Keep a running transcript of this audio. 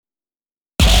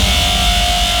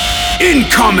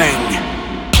Incoming!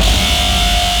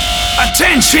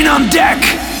 Attention on deck!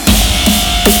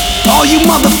 All you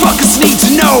motherfuckers need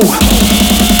to know!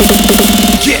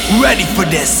 Get ready for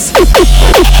this!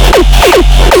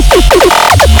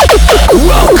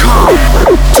 Welcome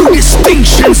to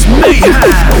Distinction's Mayhem!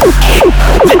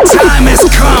 The time has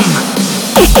come!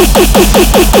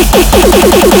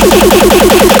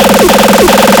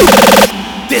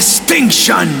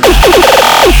 Distinction!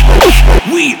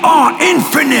 We are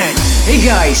infinite! Hey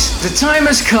guys, the time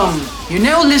has come. You're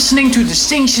now listening to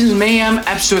Distinction's Mayhem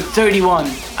episode 31.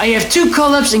 I have two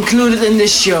collabs included in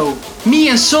this show. Me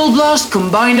and Soulblast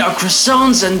combined our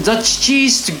croissants and Dutch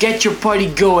cheese to get your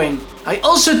party going. I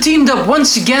also teamed up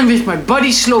once again with my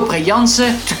buddy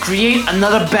Mayhem to create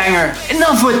another banger.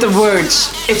 Enough with the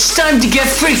words. It's time to get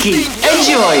freaky.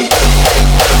 Enjoy!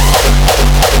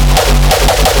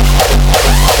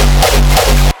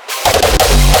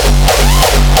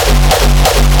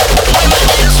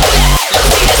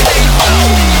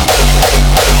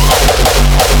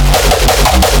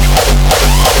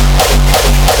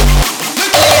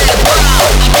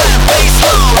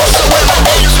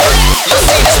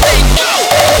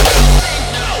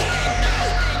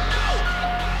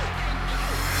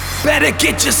 Better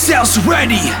get yourselves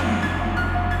ready,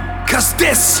 cause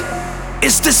this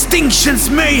is Distinction's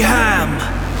Mayhem.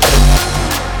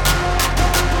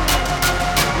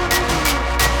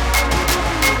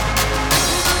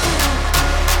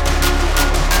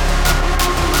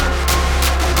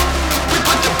 We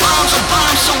put the bombs on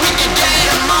bombs so we can get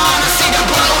them on. I see the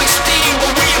blowing steam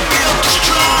when we are built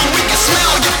strong. We can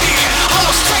smell your fear,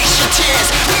 almost taste your tears.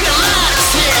 We can light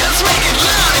us here, let's make it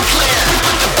loud and clear. We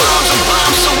put the bombs on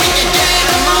bombs so we can get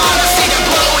them on. I see the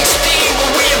blowing steam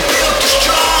when we are built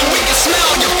strong. We can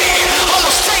smell your fear,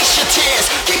 almost taste your tears.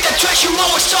 Keep that trash you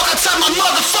always talk outside my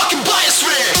motherfucking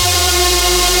biosphere.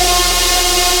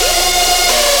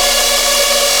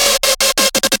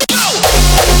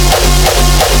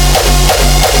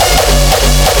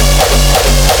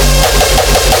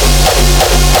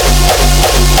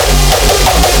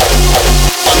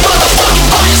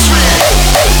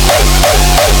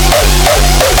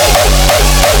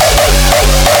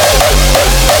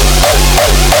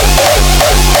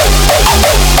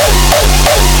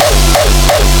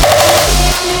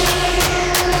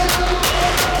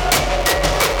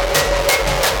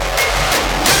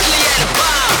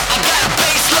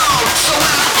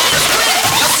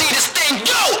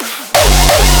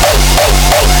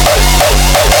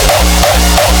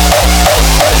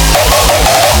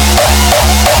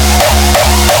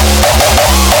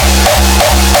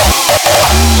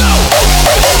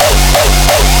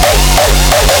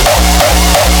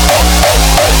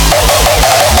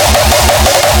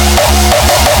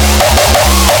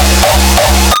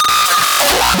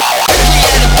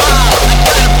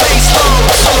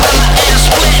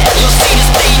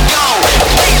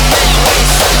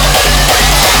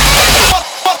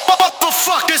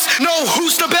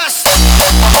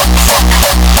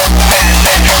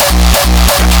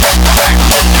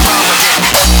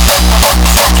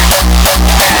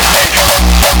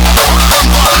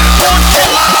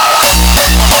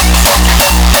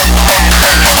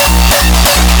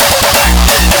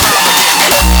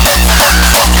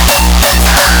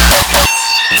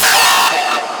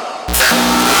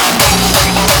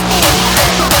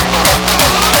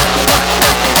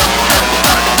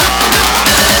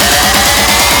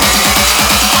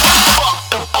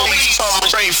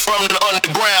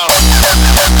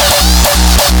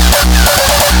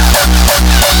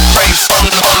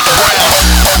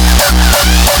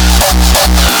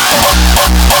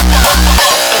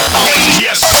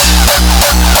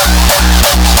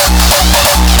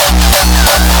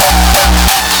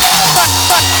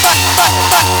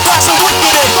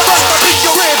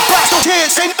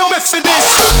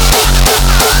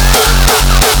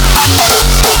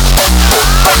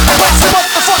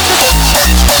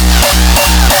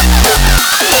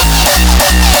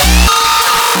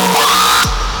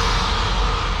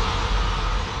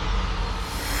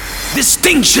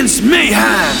 Distinction's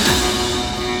Mayhem!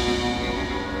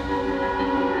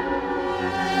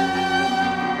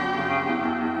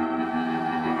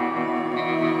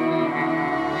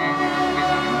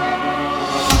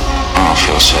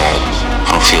 Sad.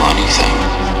 I don't feel anything.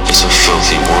 It's a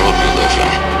filthy world we live in.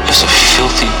 It's a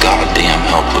filthy, goddamn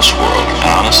helpless world. And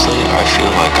honestly, I feel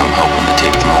like I'm helping to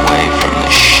take them away from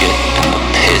the shit and the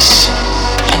piss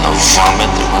and the vomit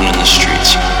that run in the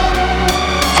streets.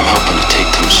 I'm helping to take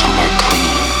them somewhere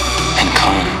clean and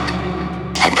kind.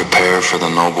 I prepare for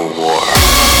the noble war.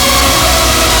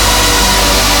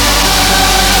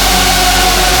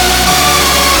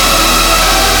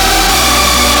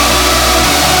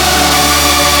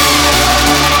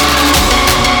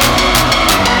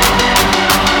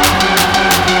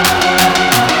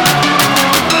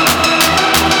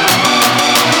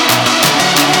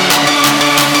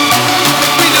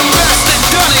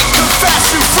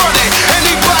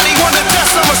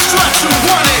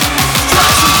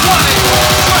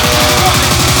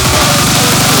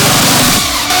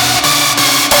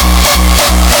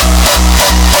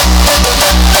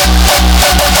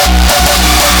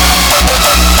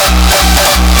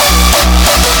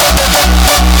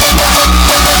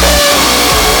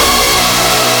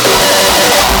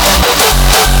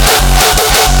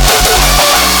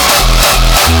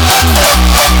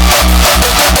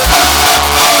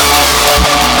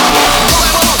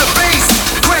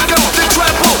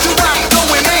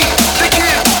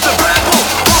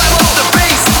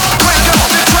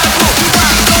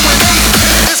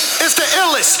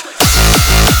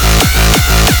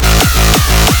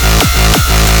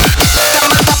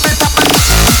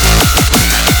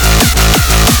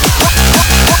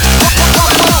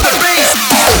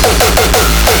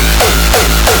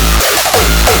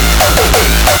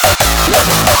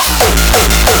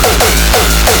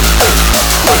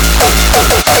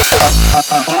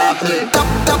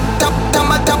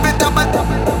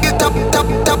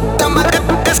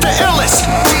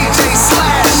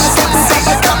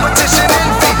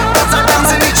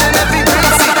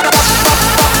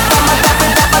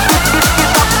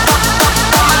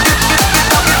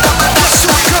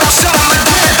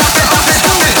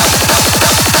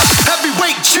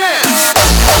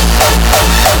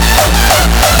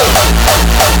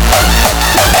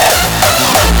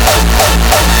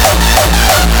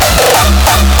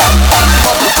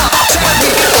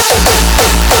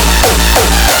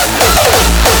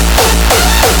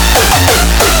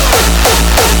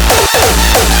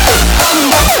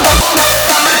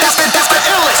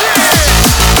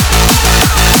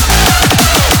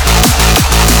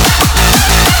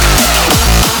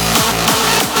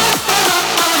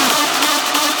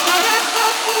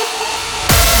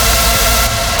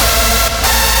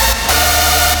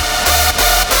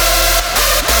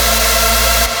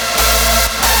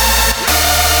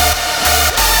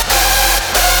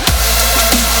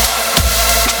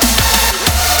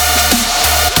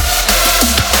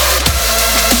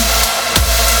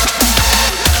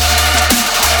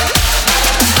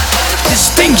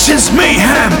 Distinctions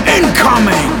Mayhem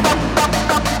incoming!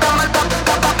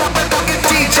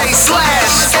 DJ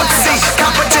Slash, MC,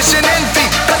 competition envy,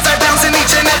 cause I bounce in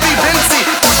each and every Vinci.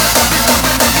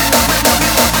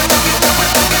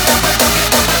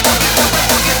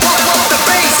 Pump up the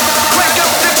bass, crank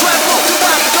up the treble,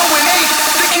 I'm going ape,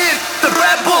 the kid, the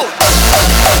rebel.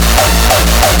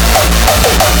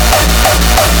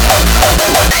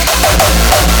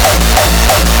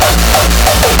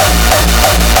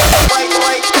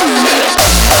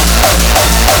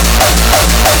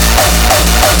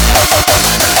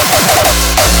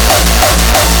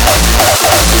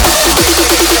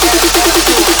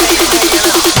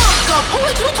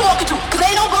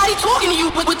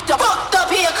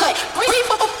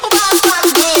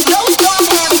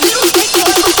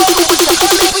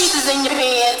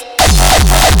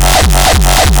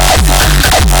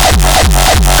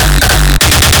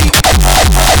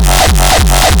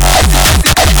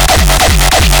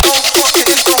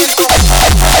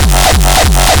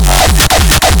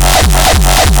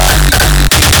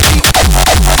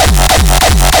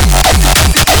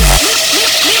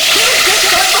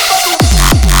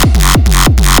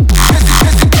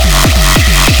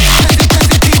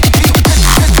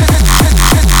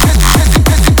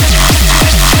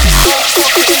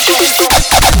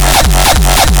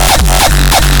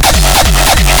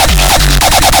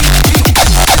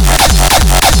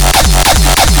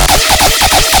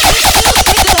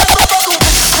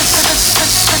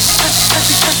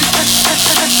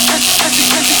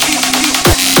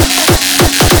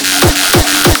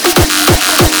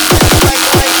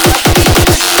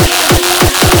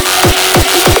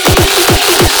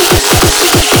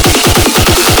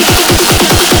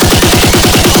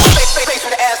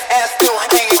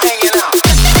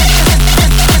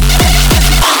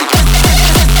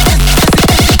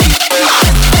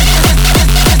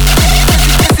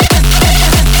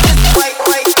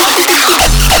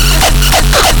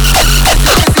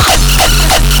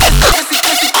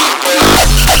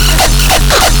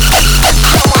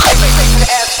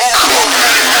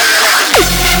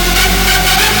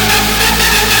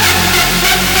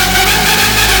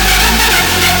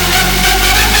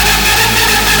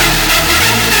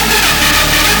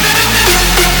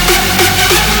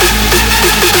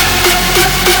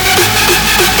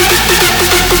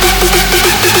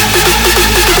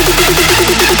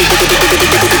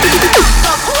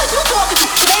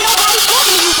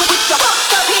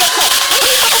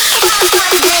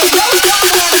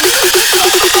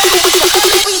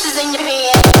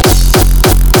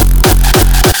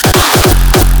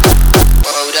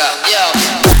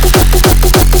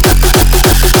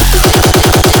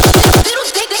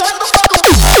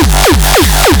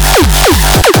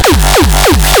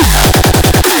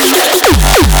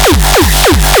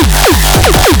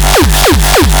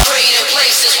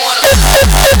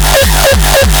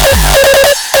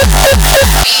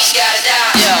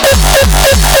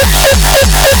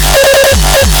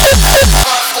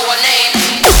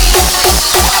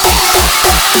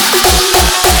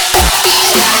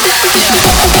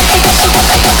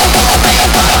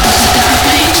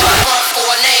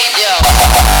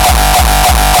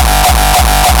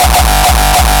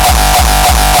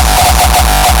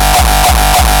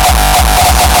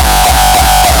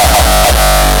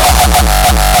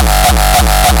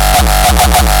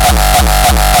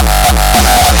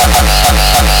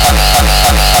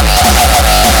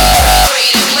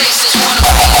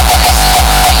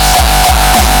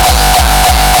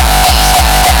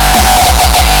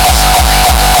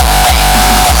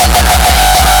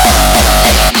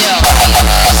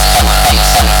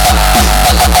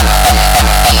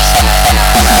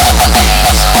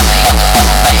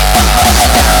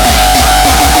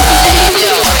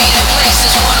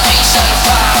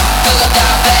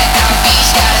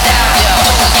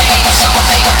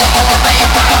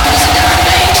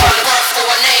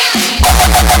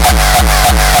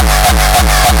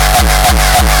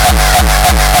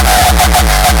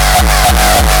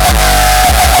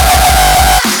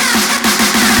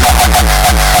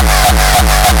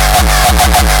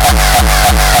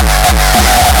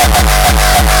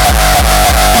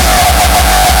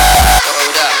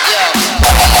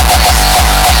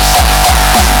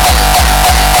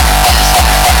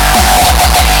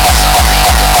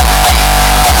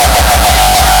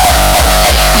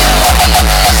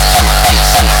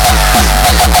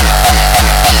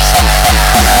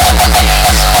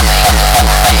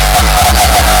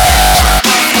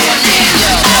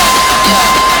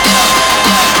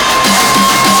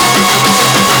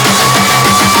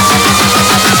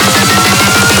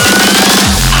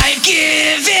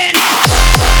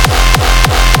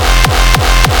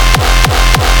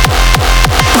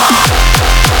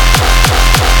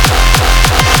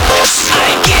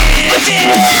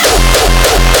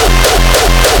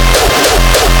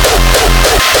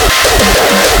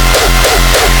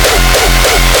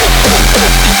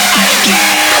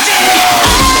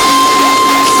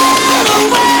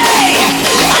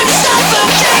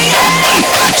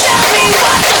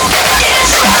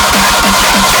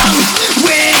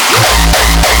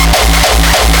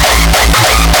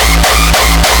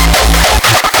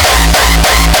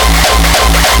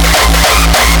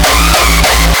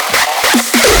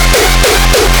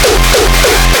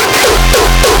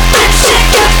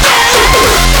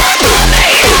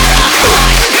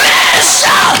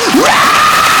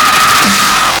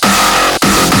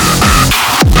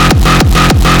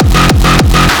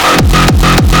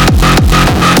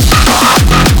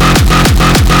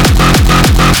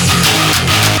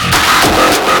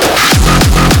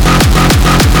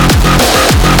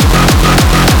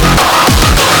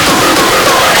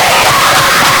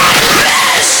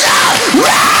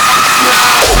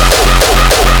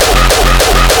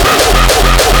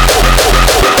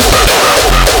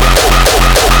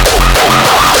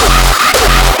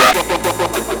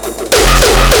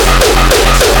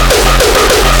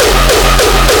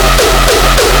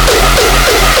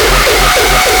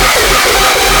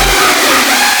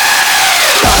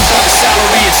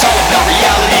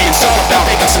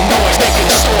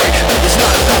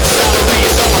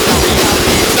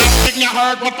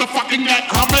 heard what the fucking that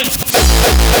coming.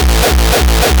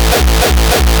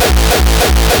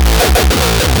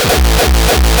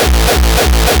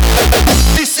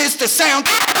 This is the sound.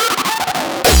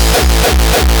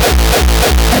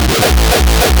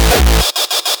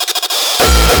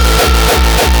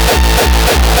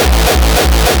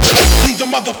 Leave the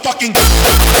motherfucking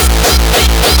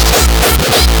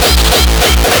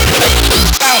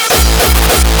out.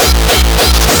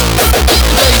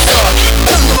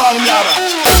 Turn the volume louder.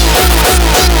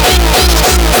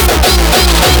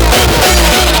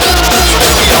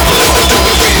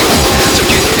 To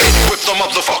get hit with the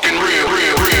motherfucking real.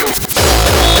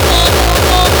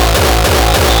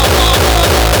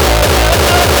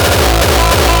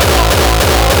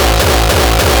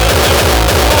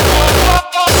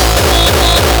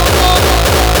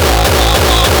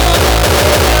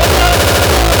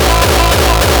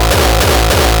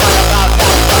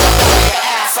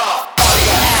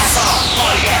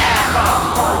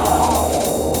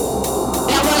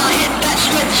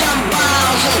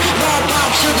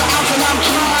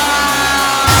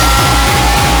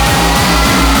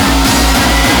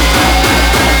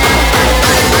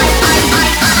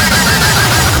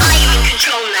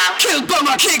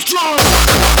 Kick drum.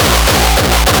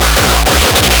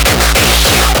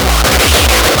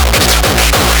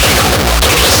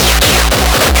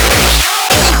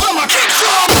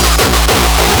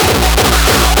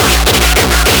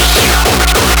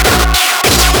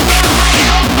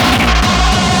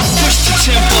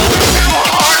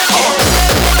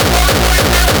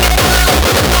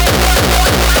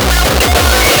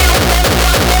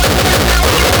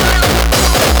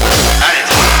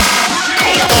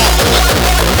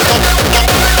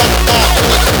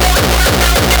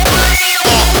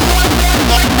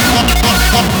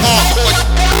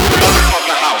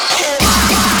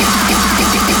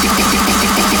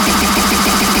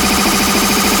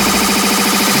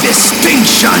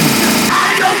 Distinction.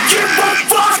 I don't give a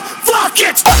fuck. Fuck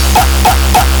it.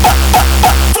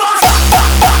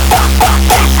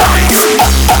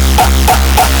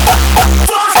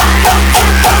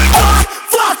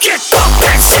 Fuck it. Fuck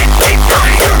that shit deep down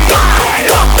your mind.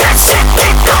 Fuck that shit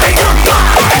deep down your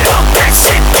mind. Fuck that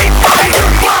shit deep down your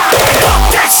mind.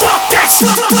 Fuck that.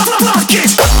 Fuck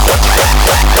it.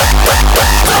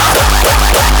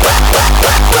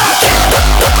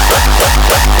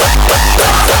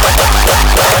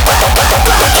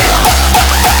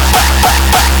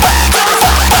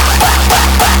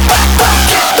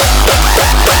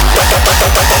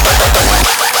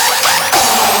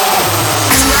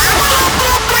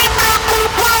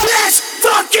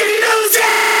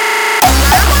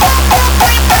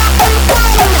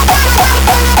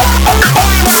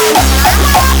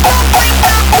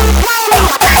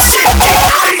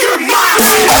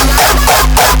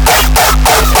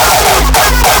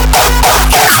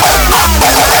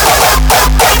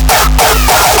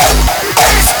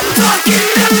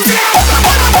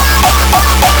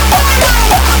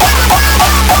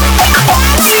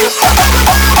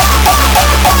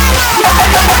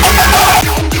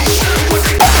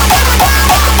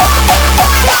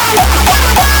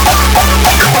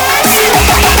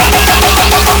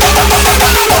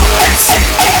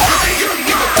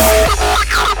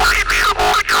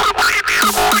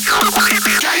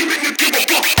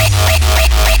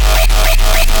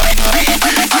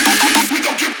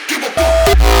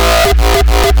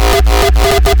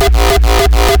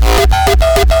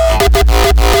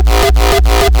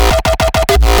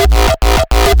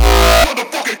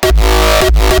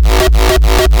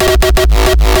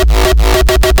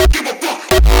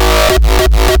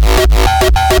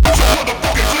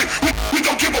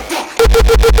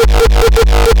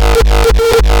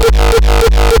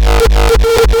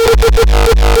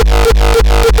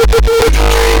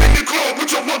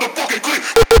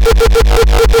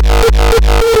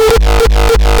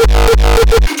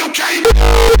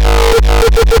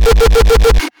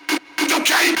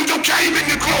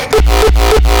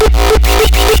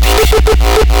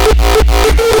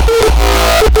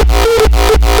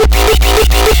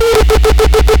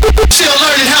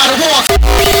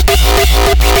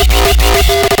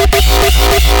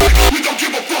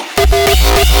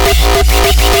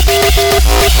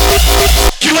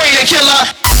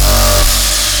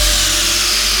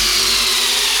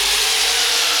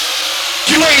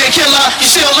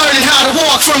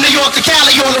 From New York to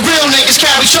Cali, on the real niggas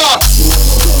carry chalk.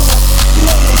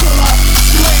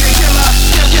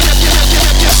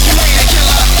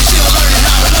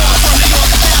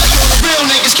 Real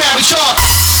niggas carry chalk.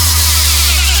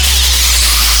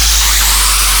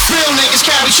 Real niggas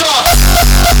carry chalk.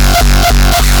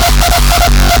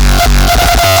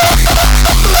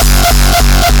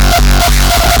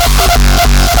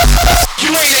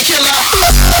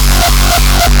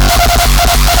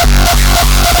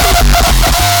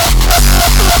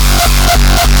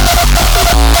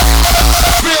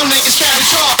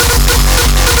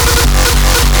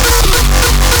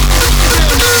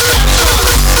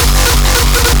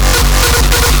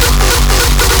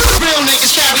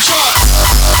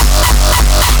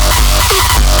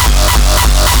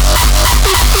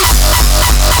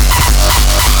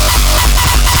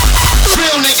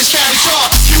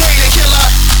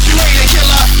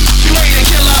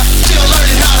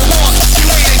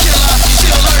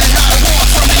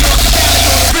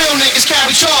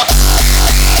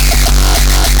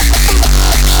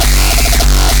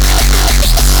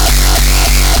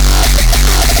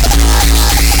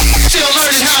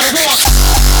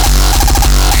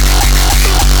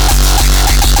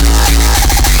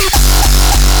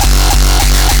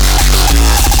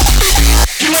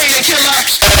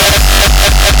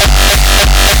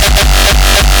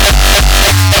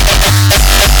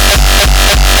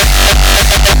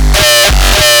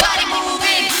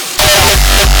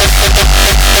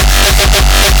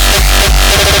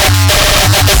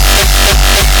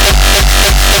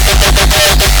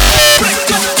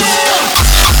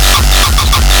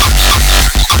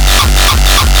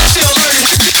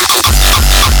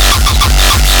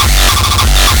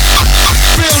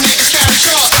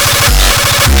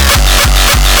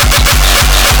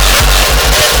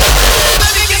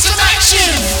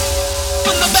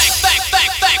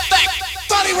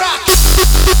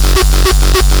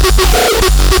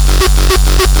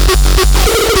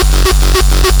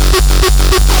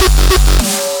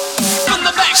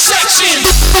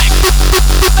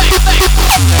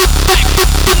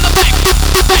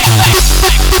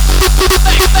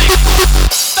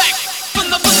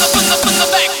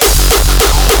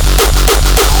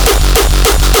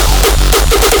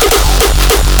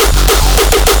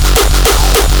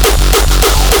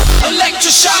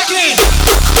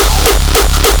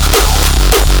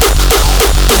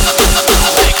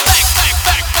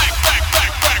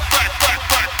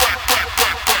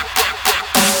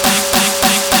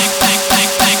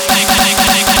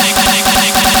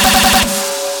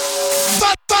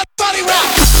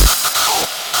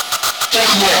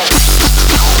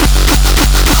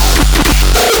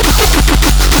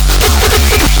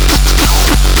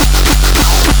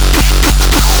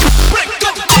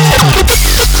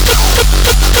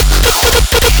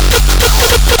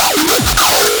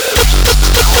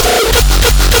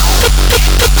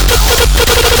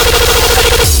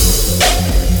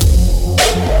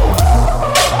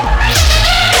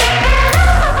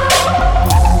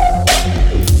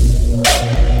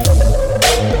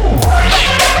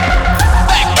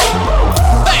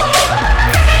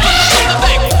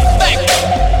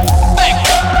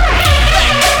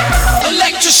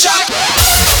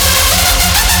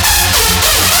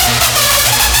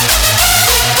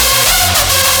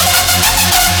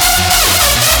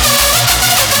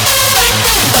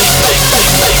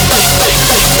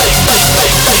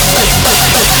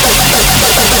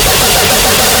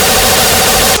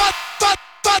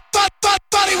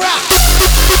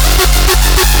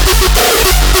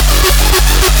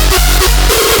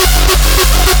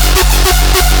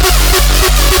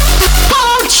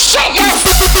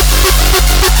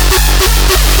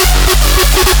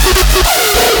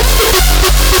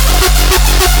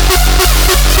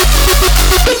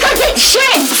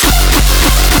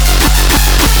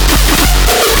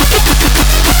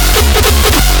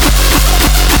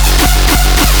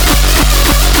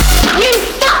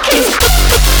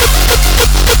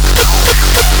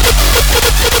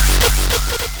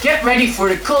 Ready for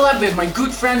the collab with my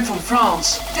good friend from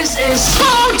France. This is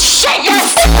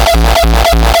Shitless!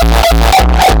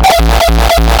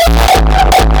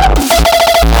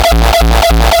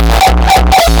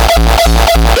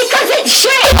 Because it's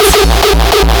shit!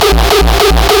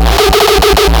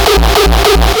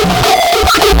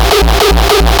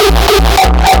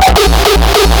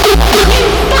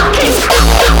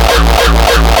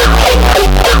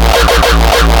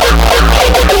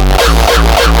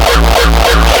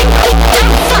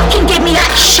 Give me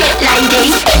that shit,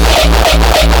 lady!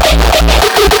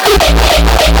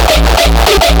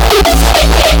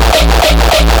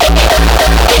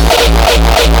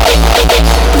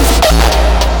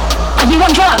 Are you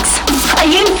on drugs? Are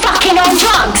you fucking on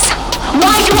drugs?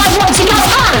 Why do I want to go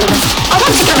home? I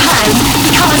want to go home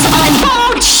because I'm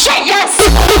bored shitless!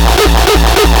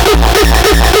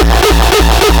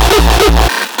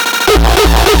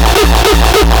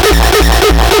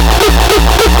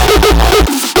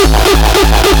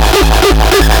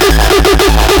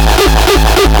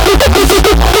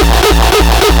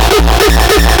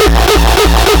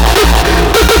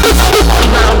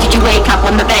 Well, did you wake up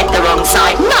on the bed the wrong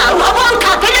side? No, I woke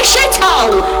up in a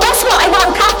shithole! That's what I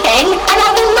woke up in, and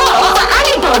I will not, for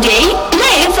anybody,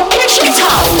 live in a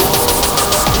shithole!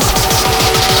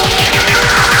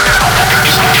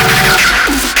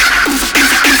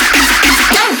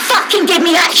 Don't fucking give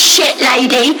me that shit,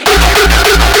 lady!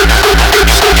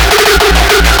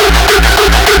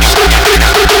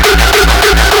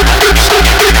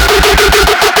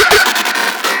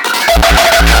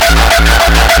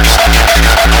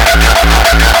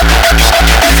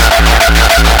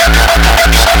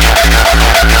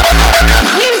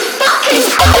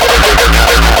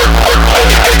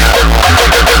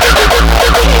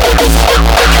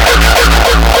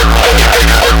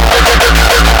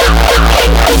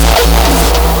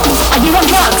 Are you on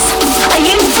drugs? Are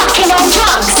you fucking on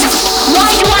drugs? Why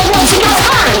do I want to go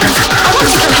home? I want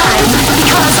to go home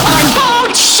because I'm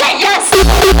bored shitless!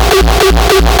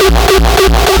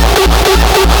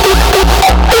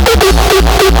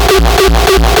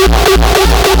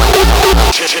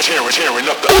 Tearing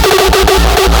up the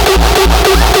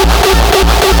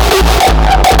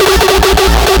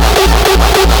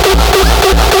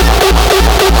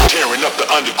tearing up the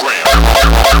underground.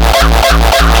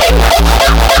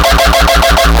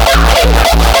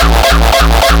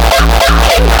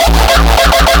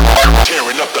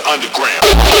 Tearing up the underground.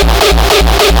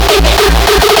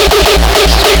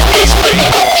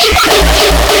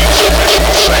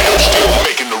 Still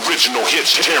making original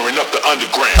hits, tearing up the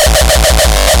underground.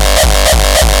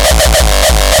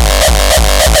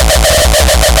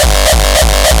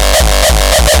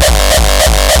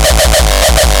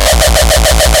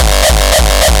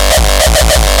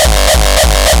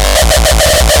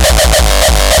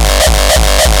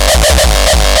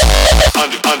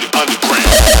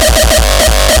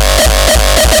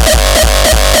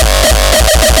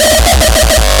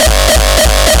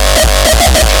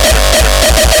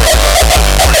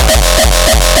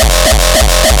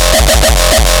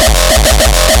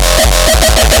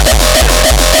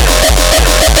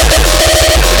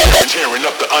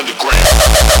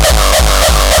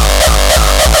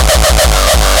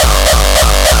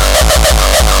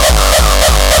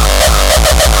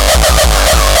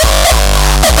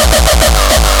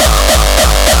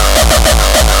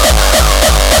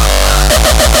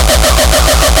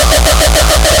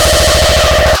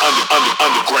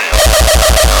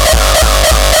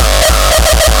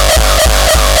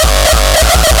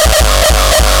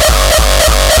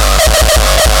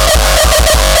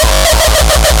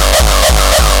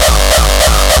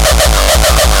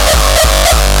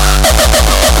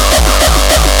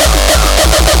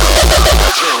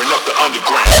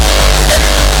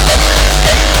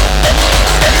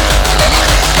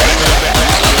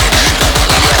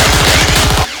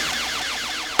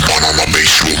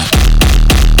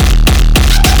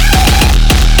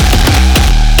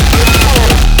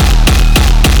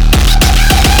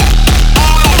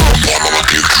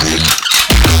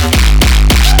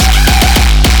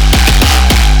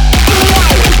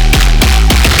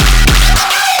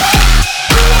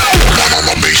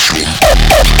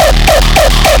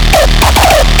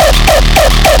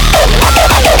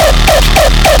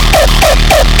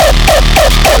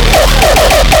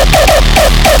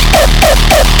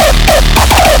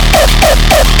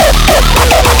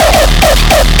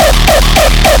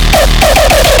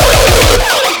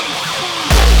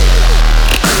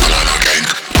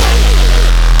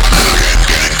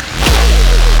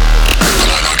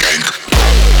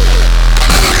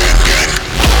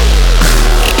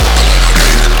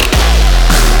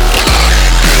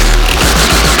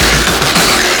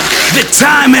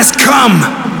 time has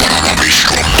come.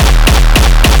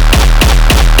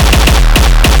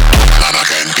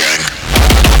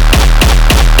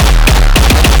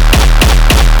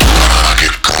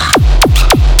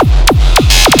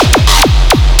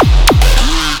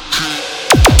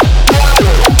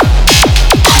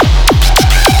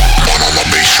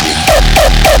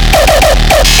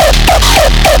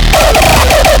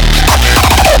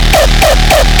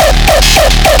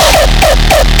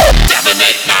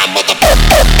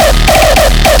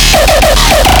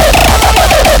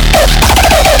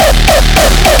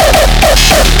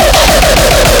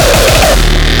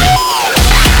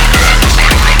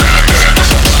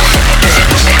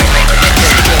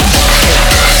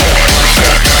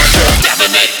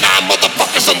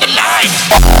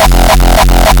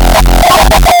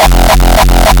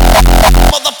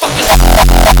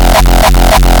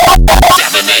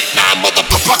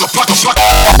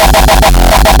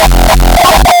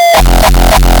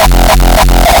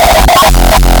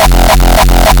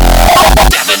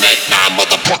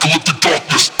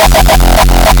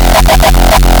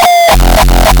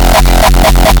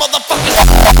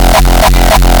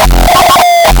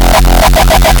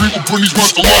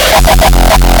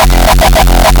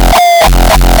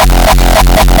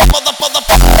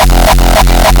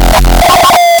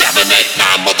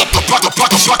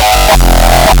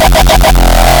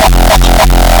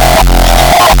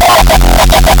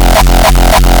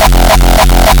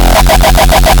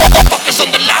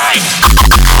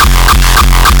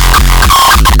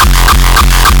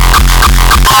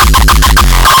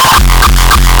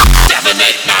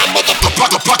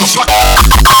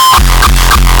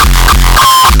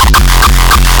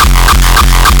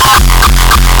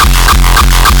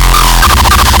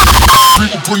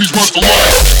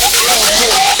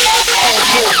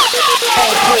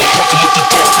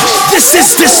 This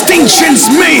is Distinction's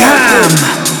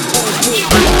Mayhem!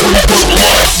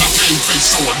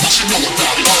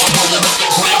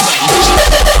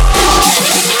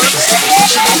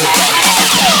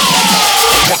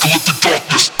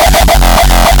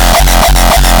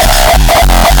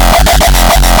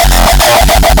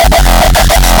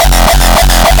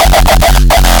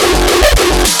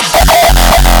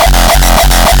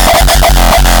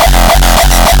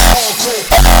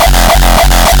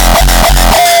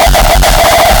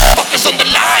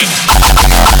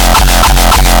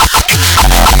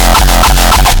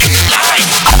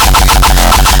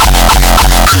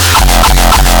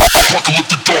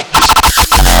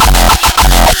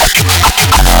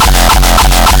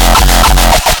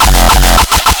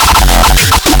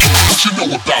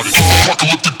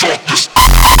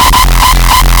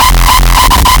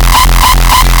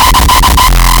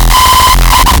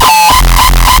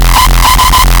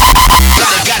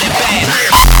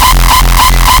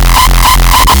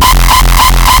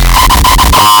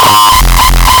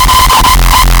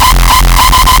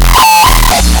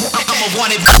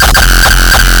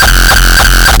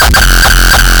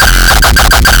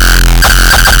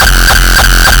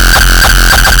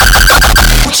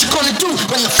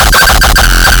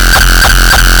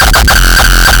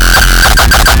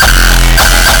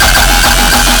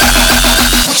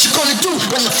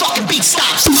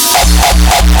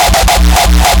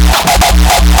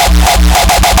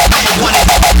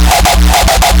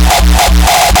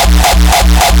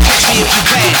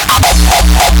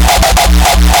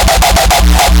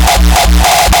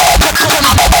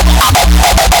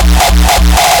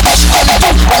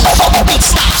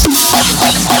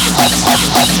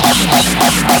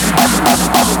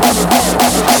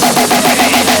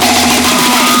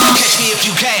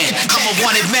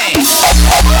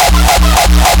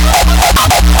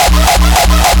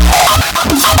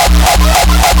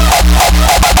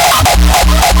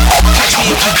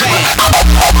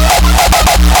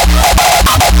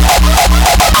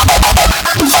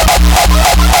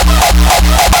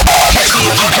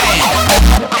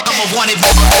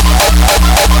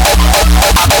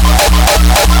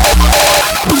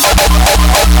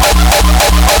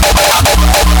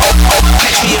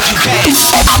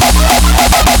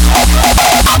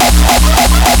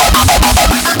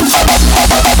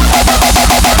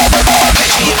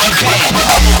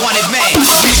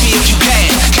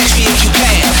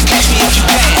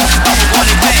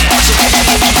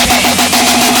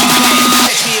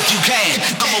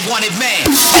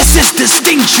 This is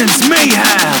Distinction's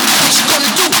Mayhem. What you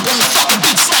gonna do when the fucking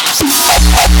beat stops?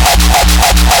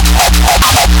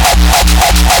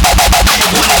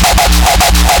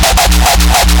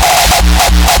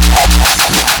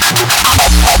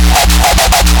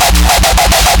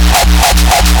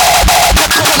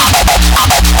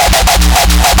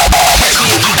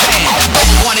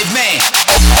 Wanted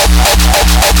man.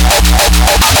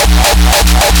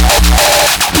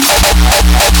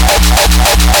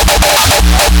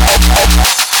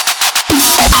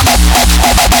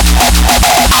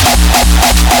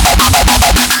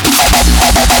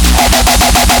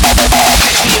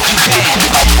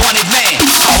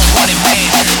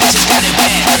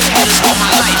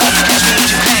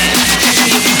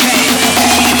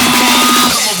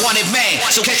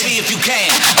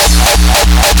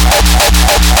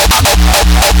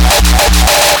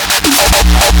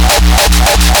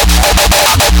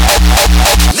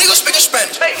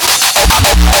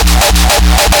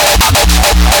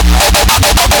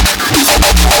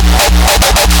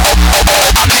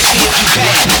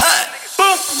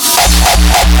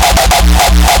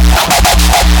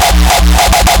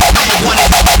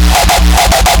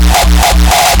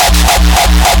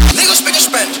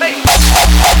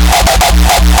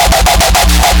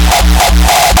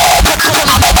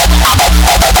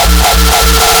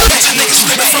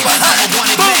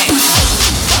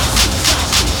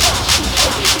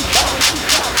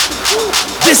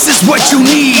 what you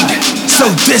need, so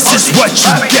this is what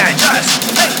you get.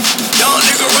 Young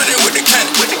nigga running with the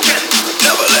cannon.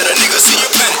 Never let a nigga see you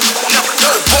panic.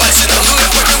 Dirt boys in the hood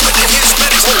working with the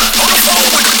Hispanics. On the phone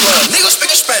with the plug, niggas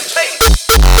speaking Spanish.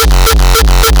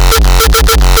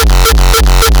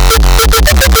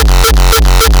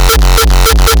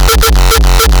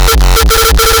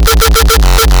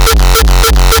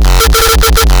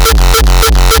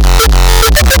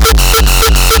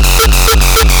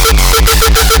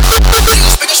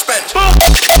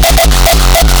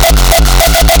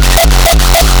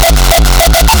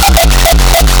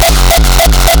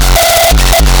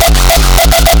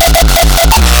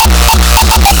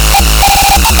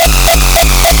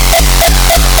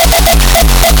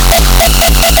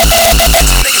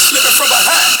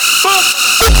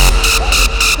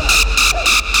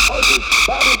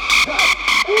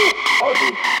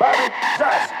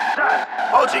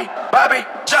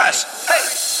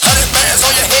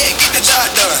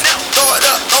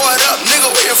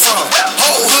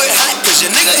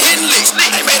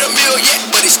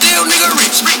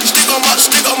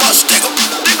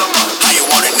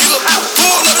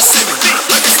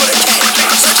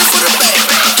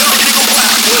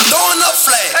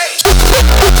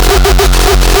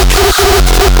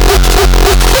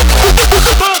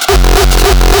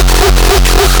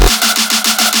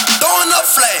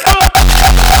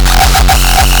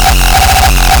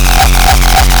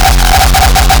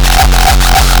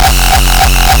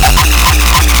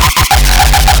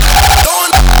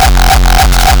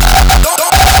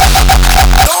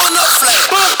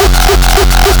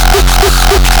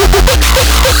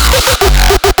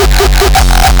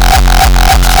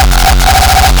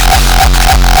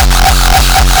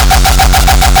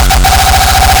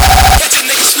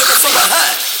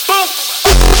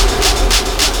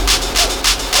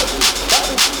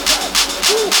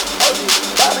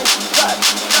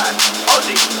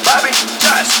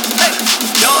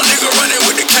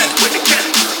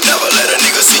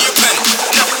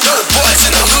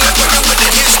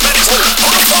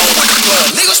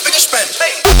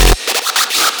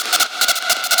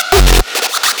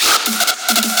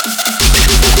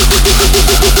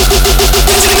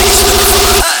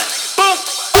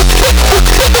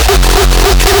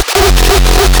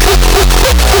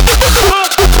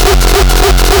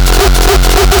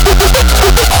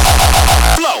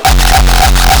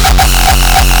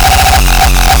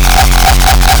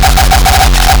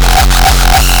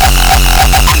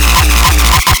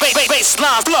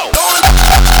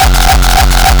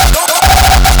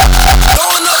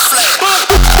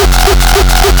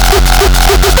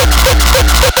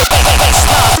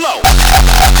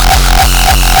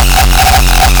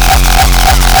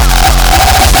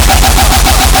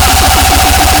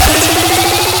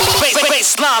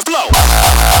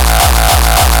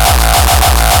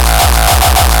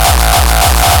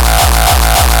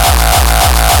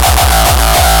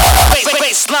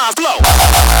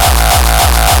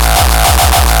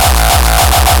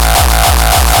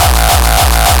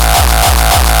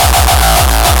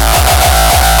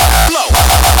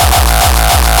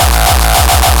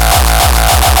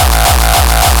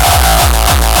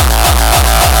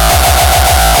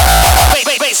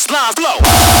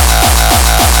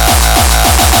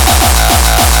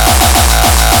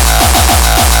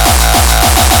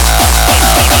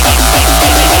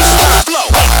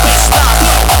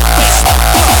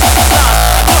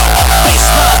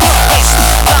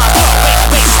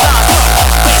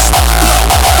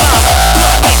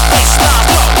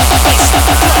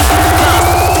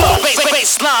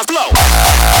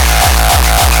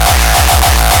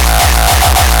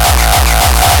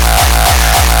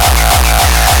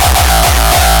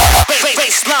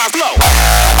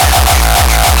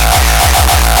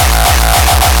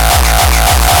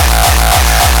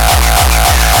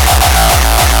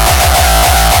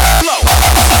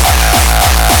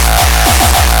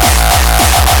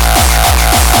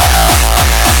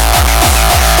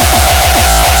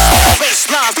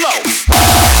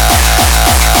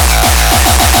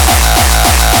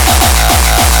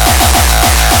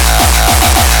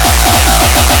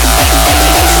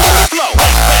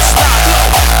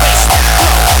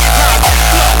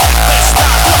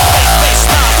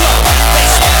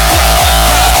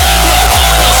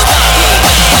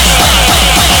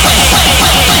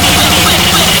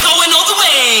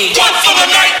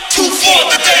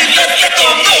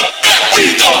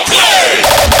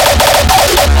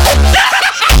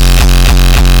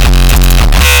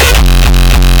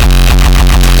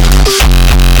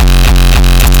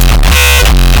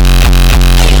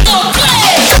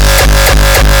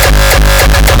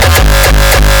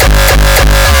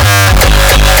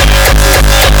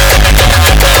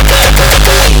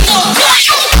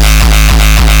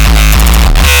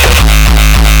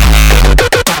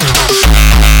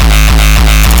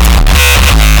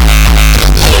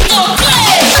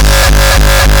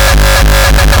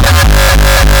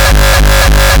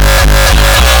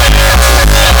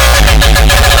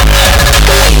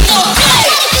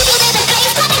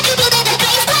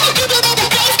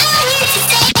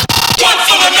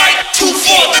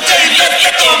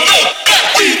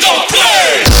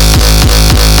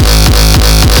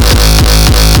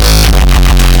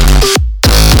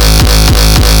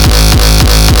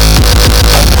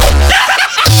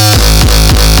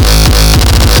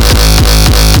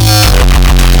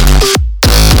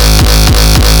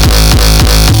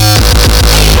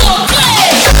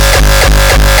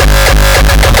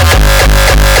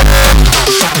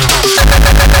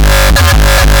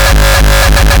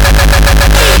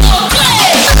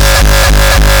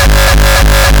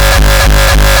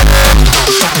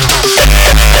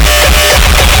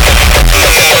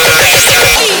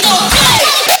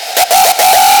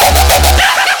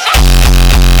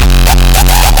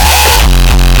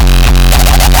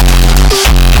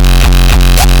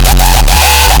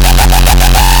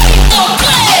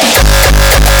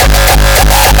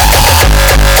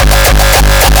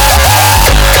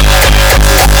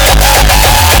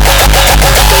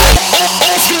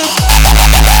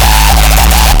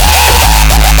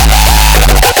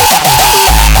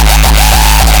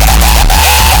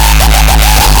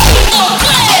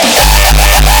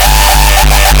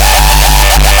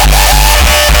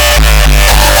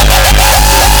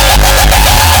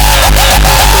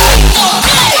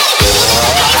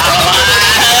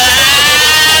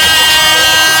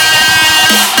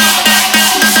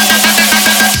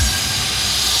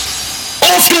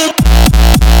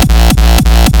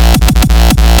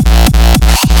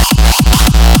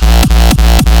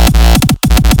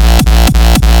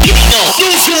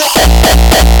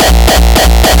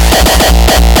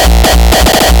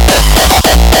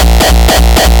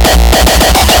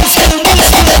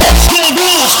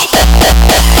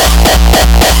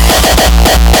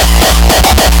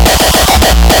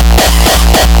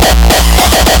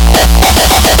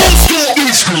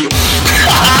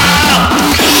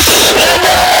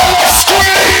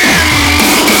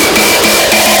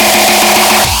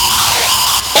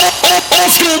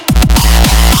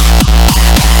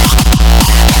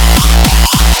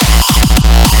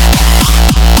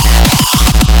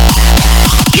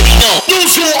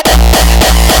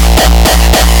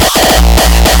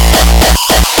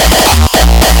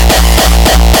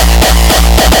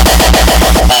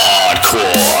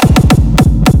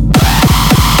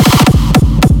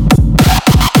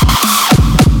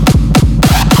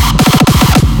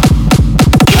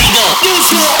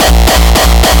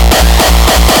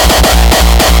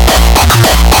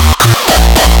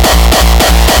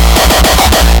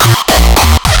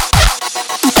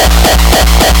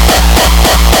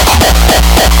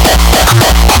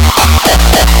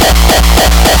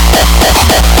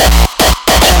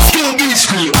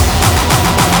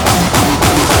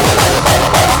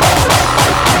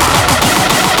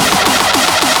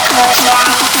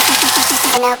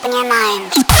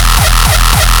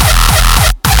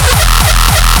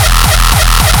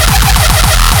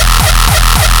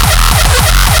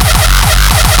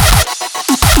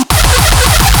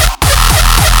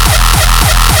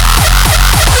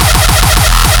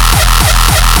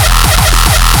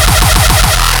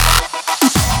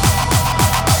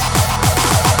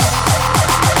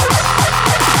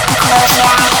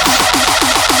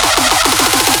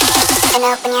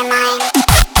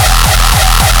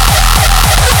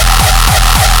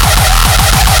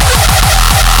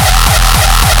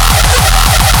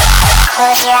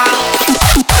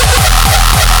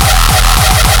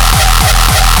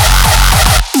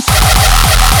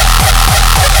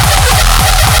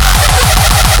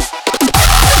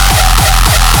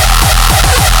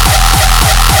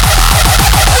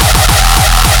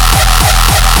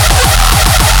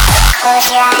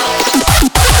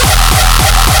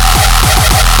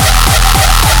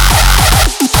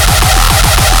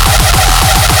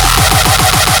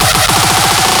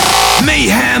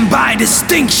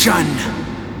 distinction.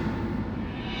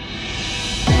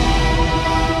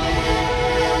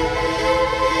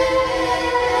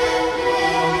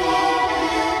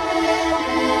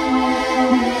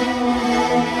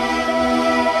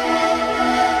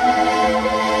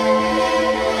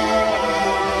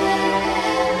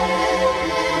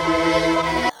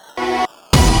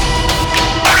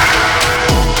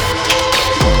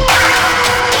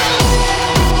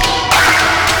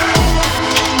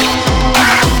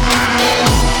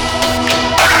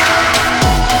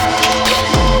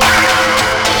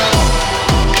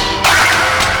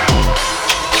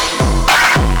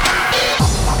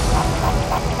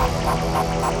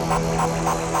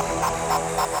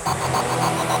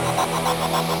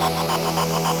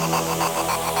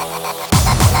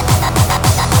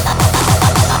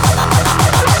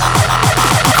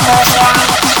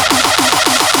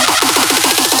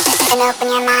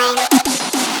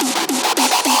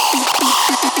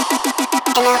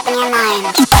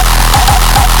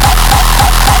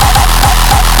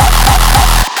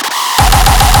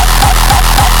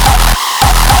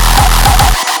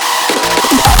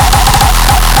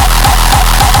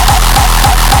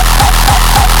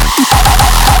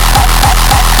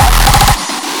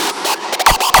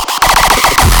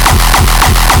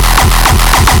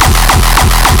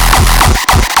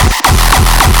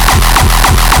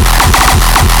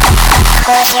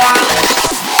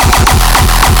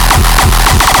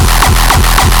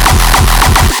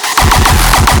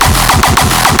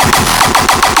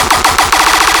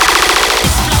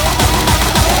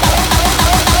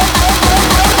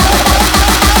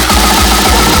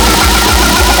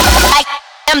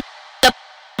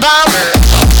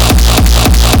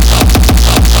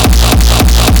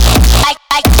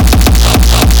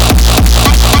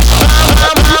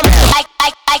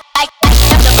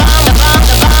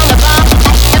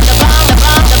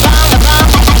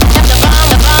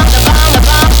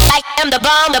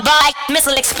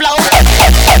 Missile explode.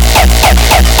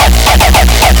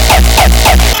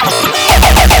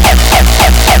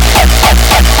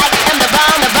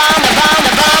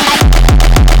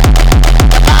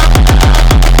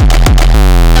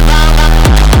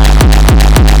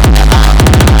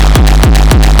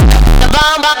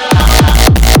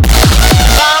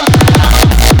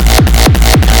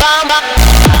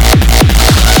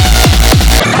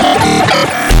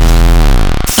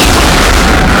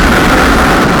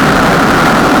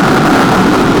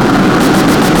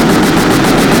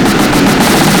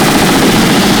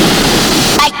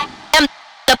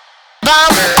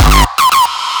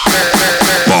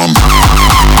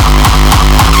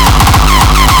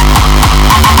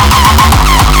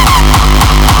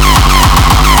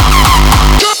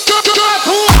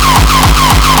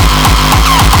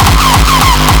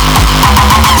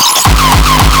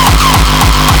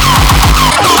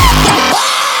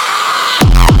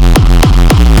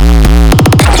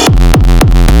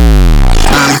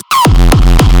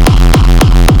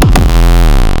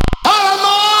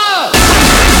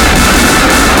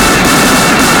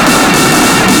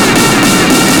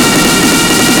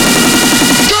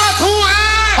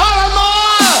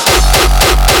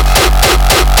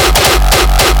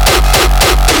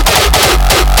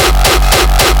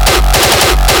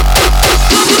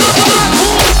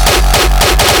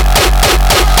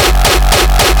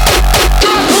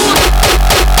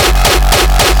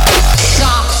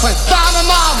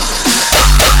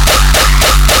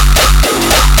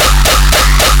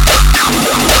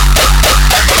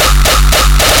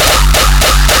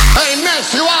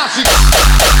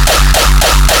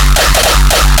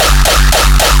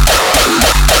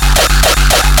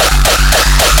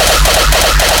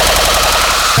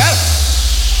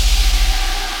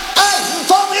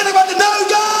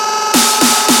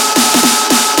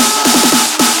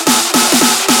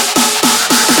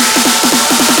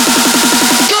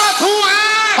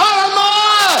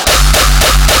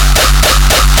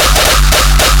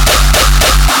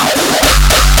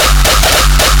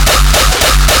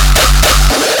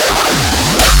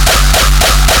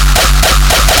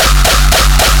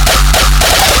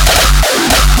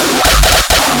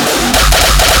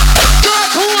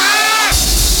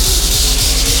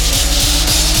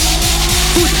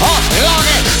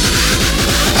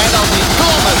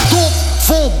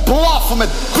 met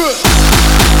but.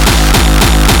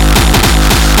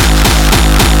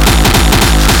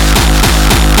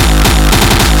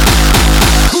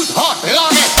 Goed hard,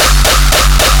 raken.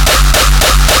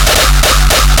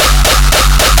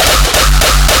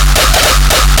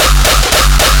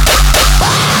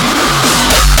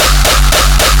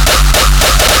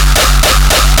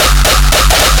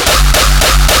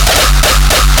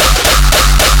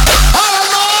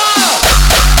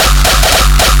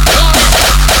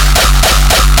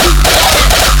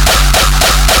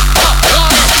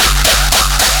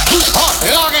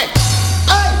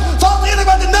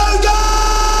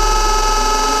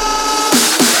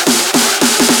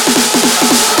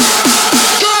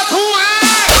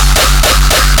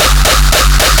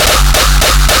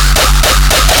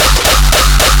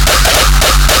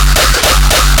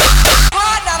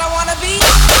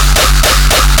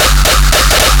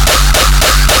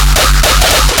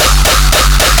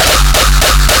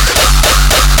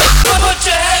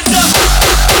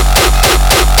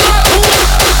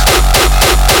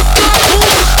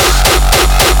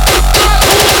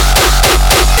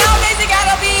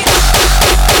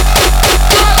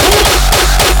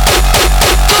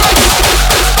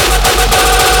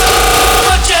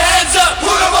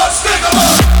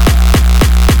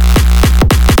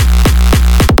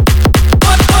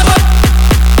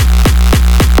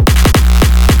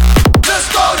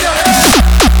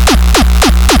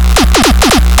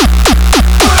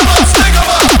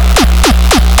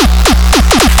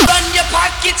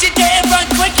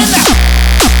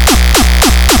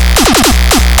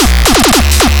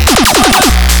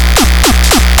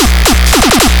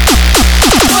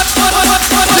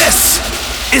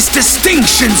 is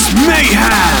Distinction's Mayhem.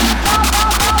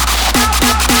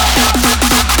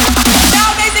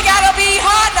 Nowadays you gotta be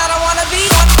hot, I don't wanna be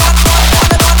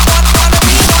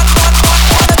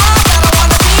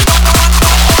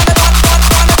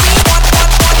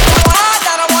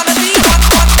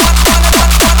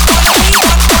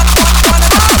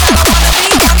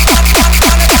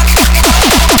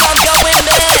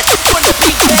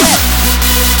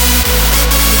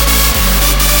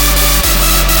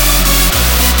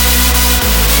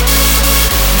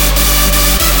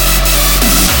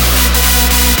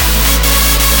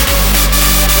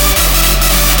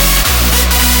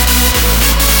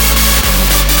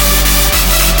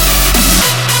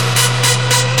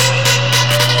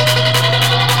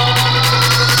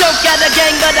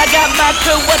but I got my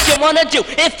crew. What you wanna do?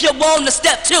 If you wanna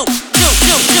step two.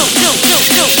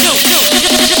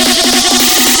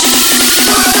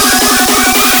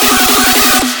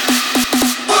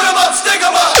 Put 'em up, stick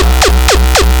 'em up.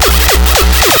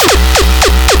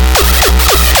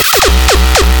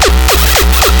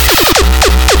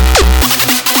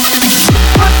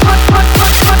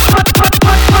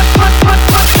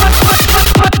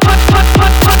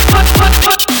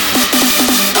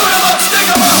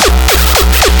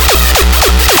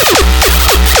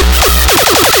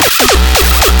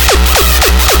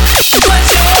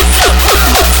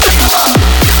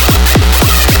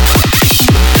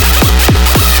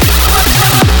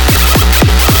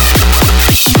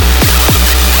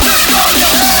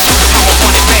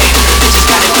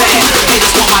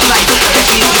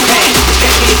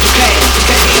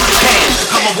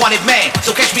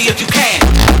 So catch me if you can.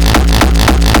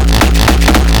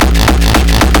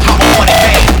 I'm a wanted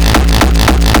man.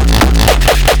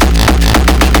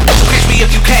 So catch me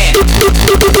if you can.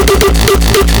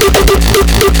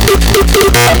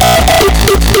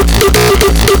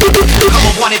 I'm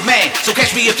a wanted man. So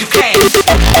catch me if you can.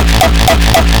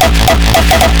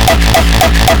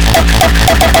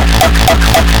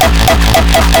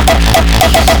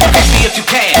 Catch me if you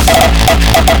can.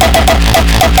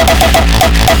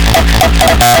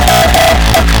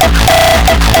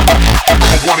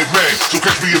 I'm a wanted man, so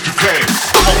catch me if you can.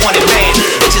 I'm a wanted man,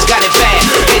 bitches got it bad.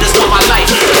 Haters want my life,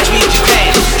 catch me if you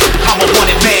can. I'm a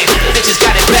wanted man, bitches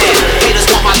got it bad. Haters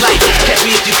want my life, catch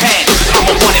me if you can. I'm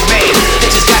a wanted man,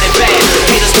 bitches got it bad.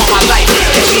 Haters want my life,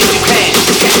 catch me if you can.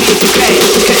 Catch me if you can,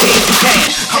 catch me if you can.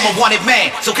 I'm a wanted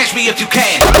man, so catch me if you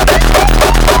can. I'm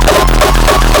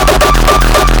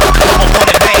a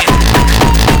wanted man.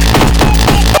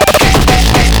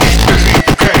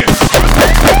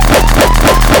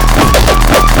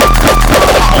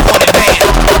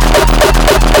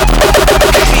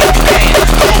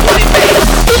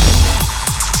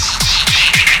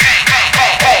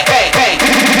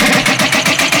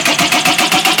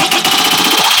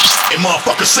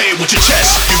 Motherfucker, say it with your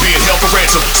chest. You're being held for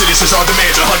ransom. Citizens are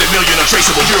demands. 100 million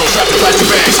untraceable euros trapped in plastic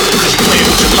bags. Because you're playing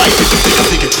with your life. If you think I'm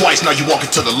thinking twice, now you walk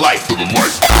into the life. To the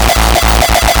light.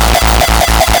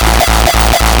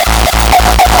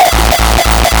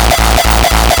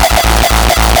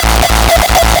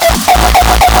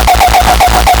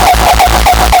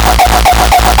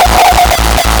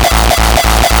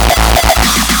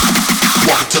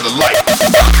 Walk into the light.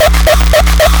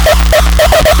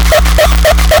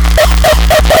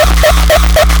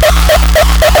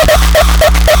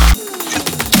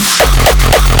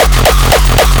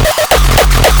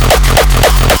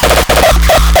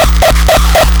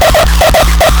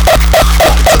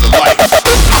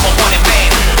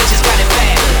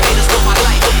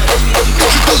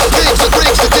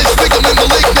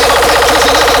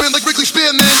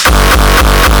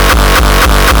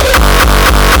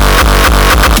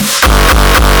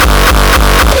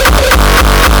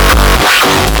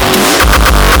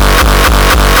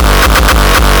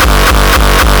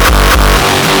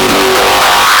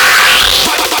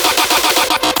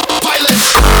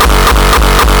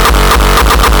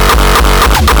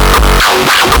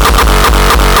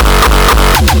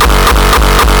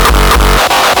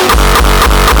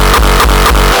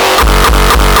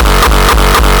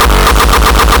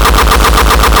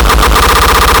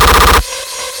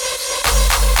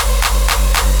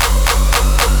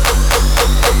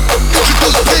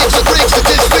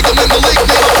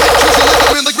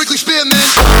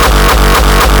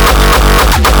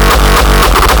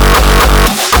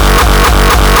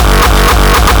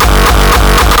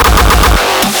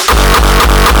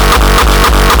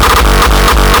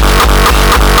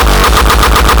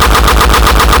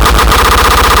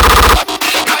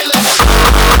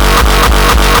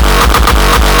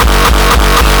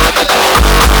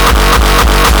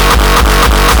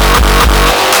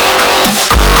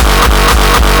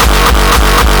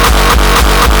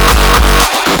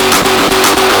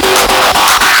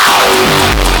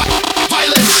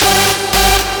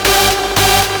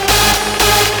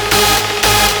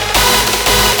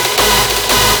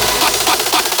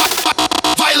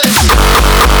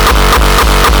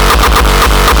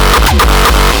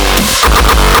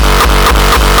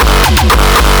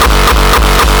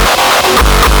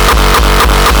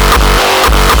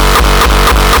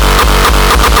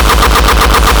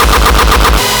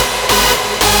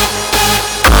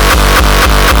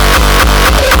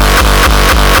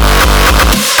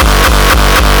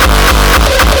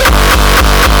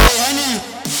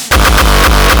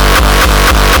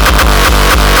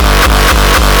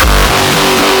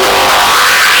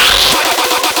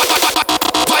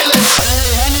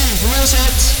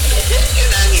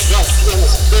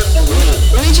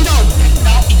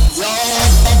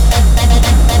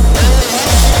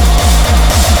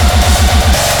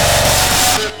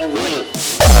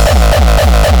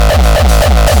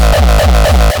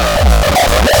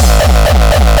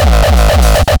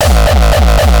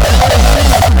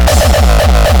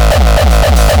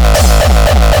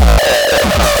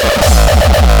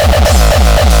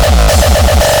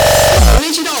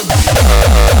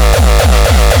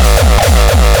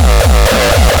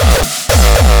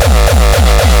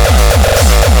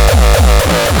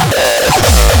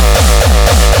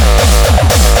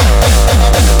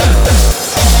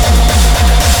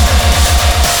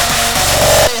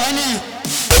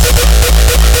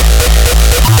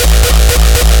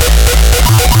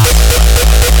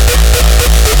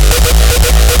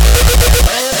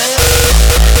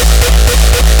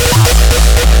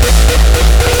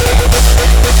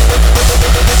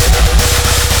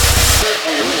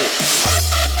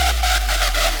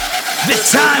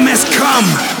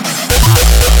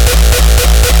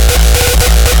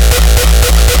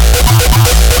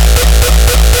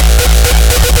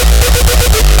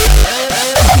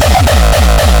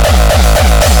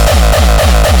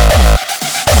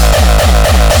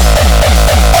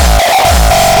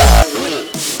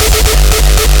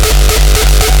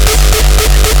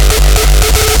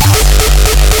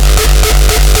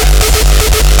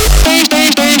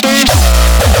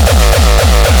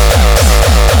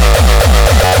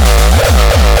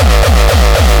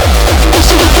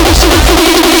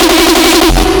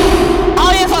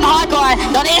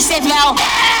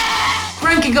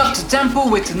 tempo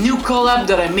with the new collab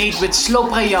that I made with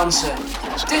Mayhem.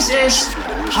 This is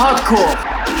Hardcore.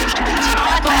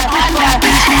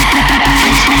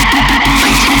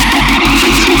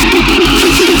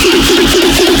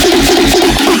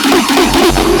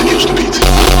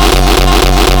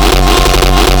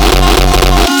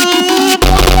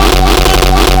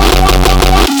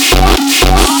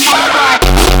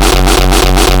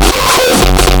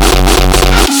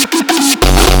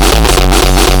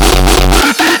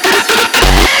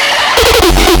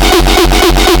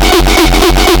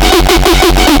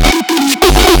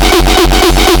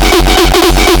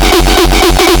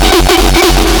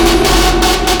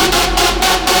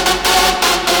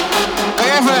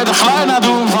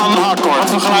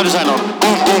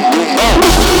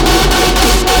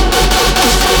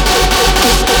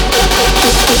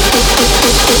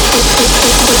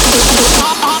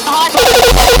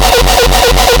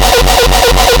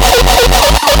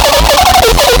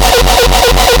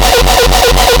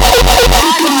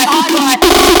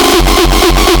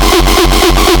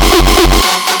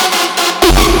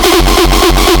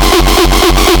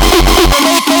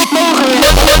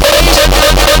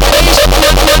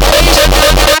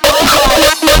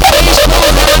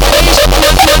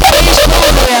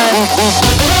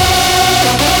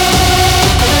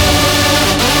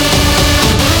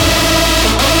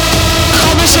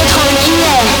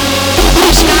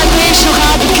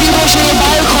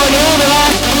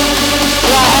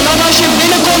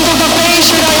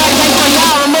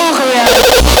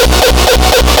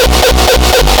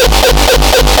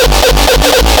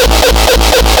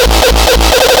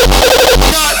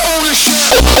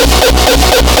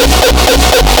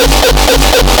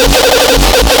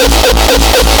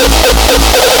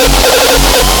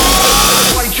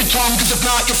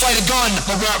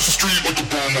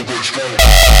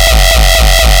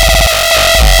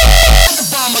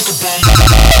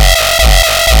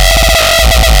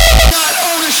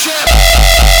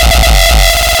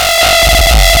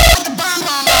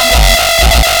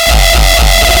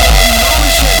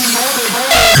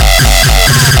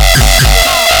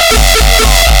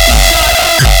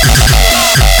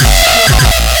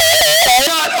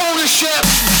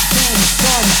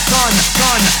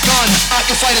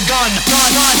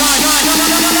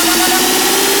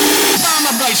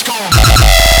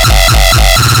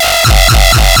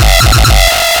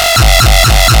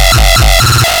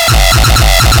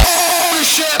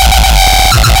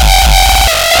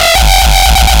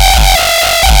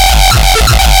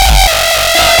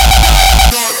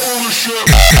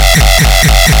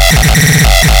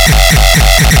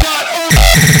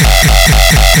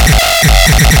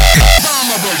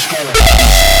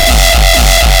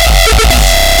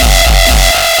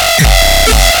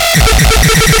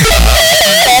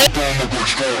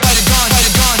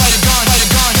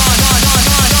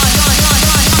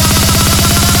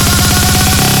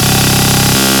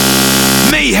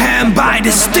 Mayhem by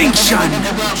distinction.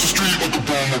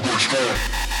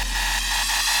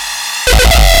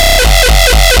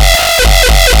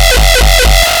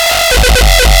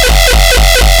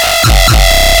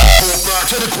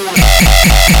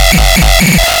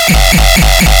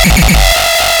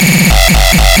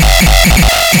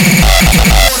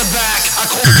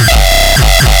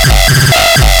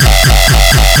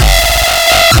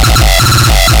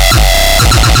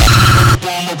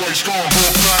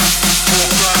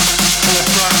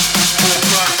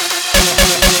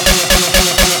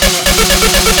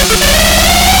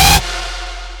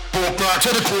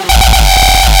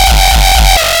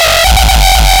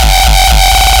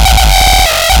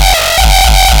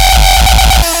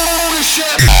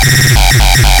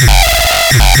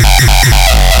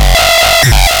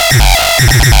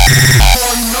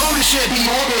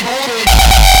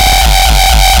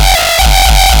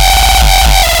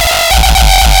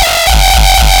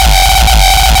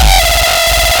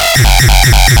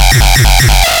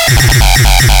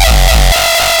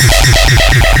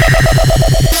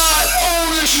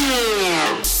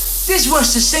 This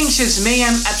was Distinctions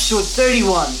Mayhem episode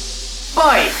 31.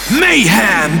 Bye!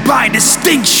 Mayhem by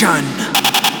distinction.